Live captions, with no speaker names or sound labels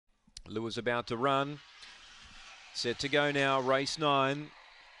Lewis about to run. Set to go now, race 9.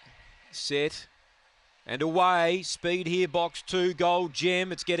 Set. And away, speed here, box 2, Gold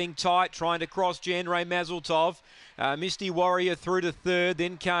Gem. It's getting tight, trying to cross Jan-Ray Mazaltov. Misty Warrior through to third,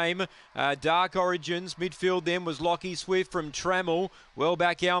 then came Dark Origins. Midfield then was Lockie Swift from Trammell. Well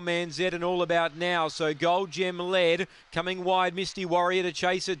back Our Man Z and All About Now. So Gold Gem led, coming wide Misty Warrior to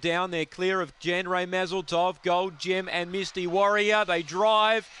chase it down. They're clear of Jan-Ray Mazaltov, Gold Gem and Misty Warrior. They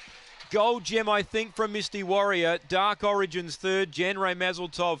drive. Gold Gem, I think, from Misty Warrior. Dark Origins third, Jan-Ray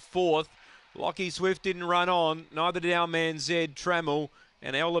Mazaltov fourth. Lockie Swift didn't run on, neither did Our Man Z, Trammell,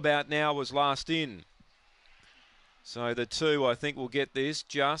 and All About Now was last in. So the 2, I think, will get this.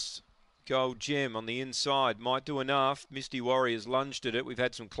 Just Gold Gem on the inside. Might do enough. Misty Warriors lunged at it. We've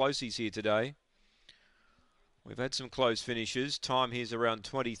had some closies here today. We've had some close finishes. Time here's around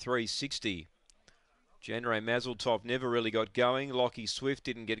 23.60. Jan-Ray Mazaltov never really got going. Lockie Swift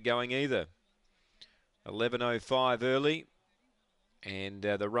didn't get going either. 11.05 early. And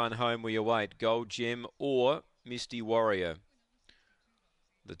the run home we await, Gold Gem or Misty Warrior.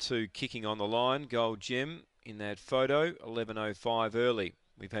 The 2 kicking on the line, Gold Gem in that photo, 11.05 early.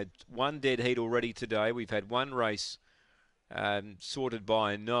 We've had 1 dead heat already today. We've had 1 race sorted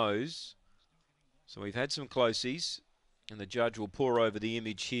by nose. So we've had some closies, and the judge will pour over the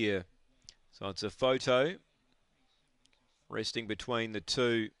image here. So it's a photo resting between the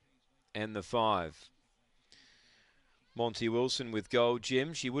 2 and the 5. Monty Wilson with Gold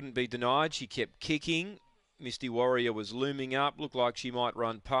Gem. She wouldn't be denied. She kept kicking. Misty Warrior was looming up. Looked like she might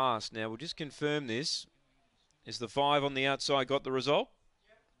run past. Now, we'll just confirm this. Is the 5 on the outside got the result?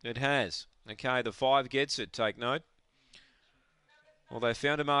 It has. Okay, the 5 gets it. Take note. Well, they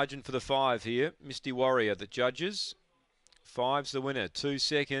found a margin for the 5 here. Misty Warrior, the judges. 5's the winner. 2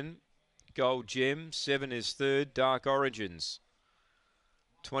 second. Gold Gem. 7 is third. Dark Origins.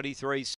 23